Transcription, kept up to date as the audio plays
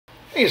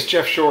Hey, it's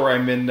Jeff Shore.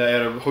 I'm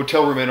at a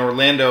hotel room in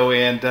Orlando,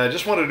 and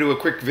just wanted to do a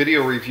quick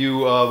video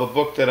review of a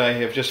book that I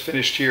have just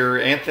finished here.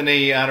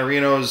 Anthony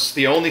Iannarino's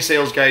The Only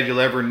Sales Guide You'll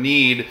Ever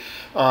Need.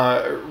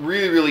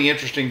 Really, really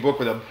interesting book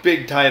with a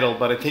big title,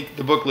 but I think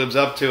the book lives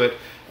up to it.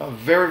 A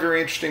very,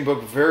 very interesting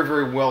book, very,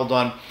 very well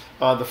done.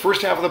 The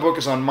first half of the book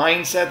is on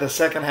mindset, the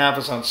second half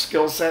is on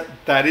skill set.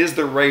 That is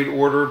the right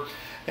order.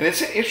 And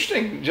it's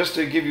interesting, just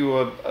to give you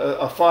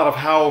a thought of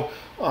how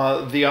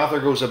the author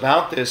goes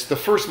about this. The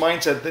first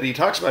mindset that he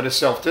talks about is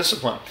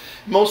self-discipline.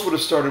 Most would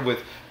have started with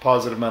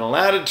positive mental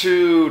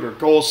attitude or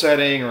goal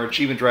setting or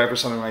achievement drive or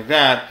something like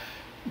that.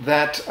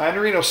 That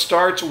Iannarino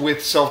starts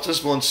with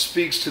self-discipline,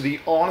 speaks to the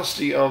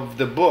honesty of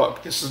the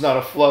book. This is not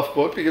a fluff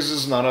book because this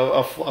is not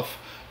a fluff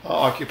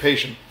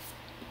occupation.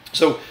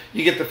 So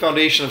you get the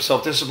foundation of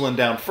self-discipline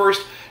down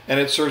first, and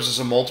it serves as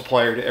a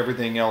multiplier to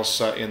everything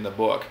else in the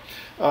book.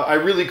 I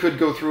really could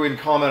go through and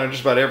comment on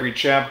just about every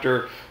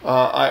chapter.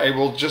 I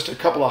will just a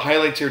couple of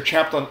highlights here.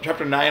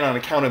 Chapter 9 on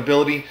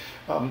accountability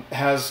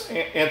has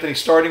Anthony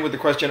starting with the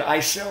question, I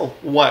sell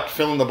what?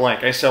 Fill in the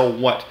blank. I sell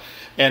what?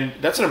 And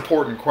that's an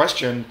important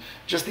question.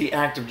 Just the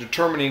act of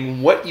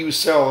determining what you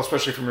sell,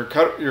 especially from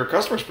your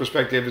customer's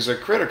perspective, is a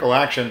critical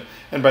action.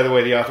 And by the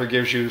way, the author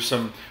gives you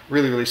some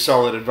really, really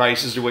solid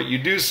advice as to what you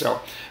do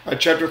sell.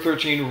 Chapter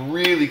 13,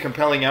 really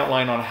compelling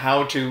outline on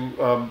how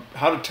to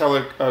tell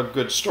a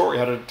good story,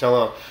 how to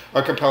tell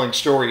a compelling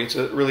story. It's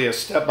really a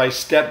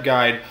step-by-step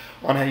guide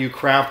on how you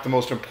craft the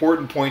most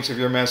important points of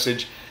your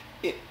message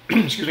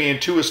excuse me,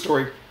 into a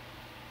story.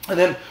 And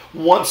then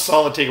one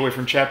solid takeaway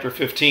from chapter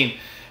 15.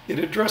 It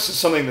addresses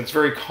something that's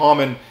very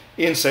common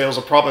in sales,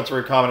 a problem that's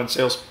very common in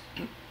sales.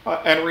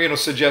 Iannarino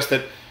suggests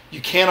that you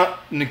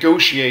cannot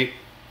negotiate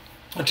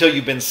until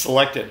you've been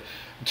selected.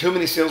 Too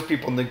many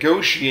salespeople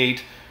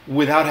negotiate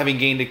without having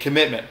gained a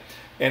commitment,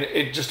 and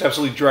it just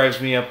absolutely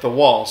drives me up the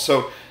wall.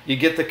 So you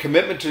get the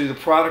commitment to the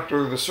product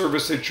or the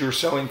service that you're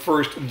selling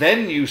first,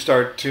 then you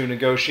start to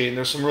negotiate, and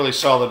there's some really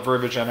solid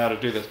verbiage on how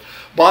to do this.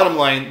 Bottom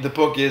line, the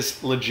book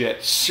is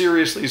legit.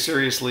 Seriously,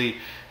 seriously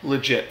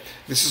legit.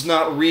 This is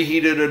not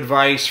reheated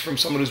advice from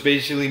someone who's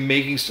basically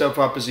making stuff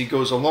up as he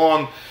goes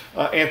along.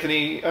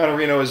 Anthony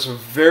Iannarino is a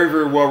very,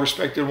 very well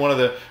respected, one of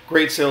the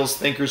great sales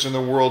thinkers in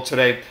the world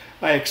today.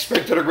 I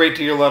expected a great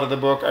deal out of the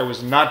book. I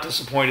was not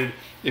disappointed.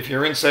 If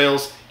you're in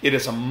sales, it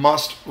is a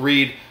must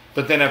read,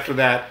 but then after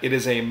that, it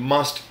is a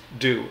must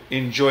do.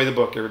 Enjoy the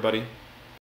book, everybody.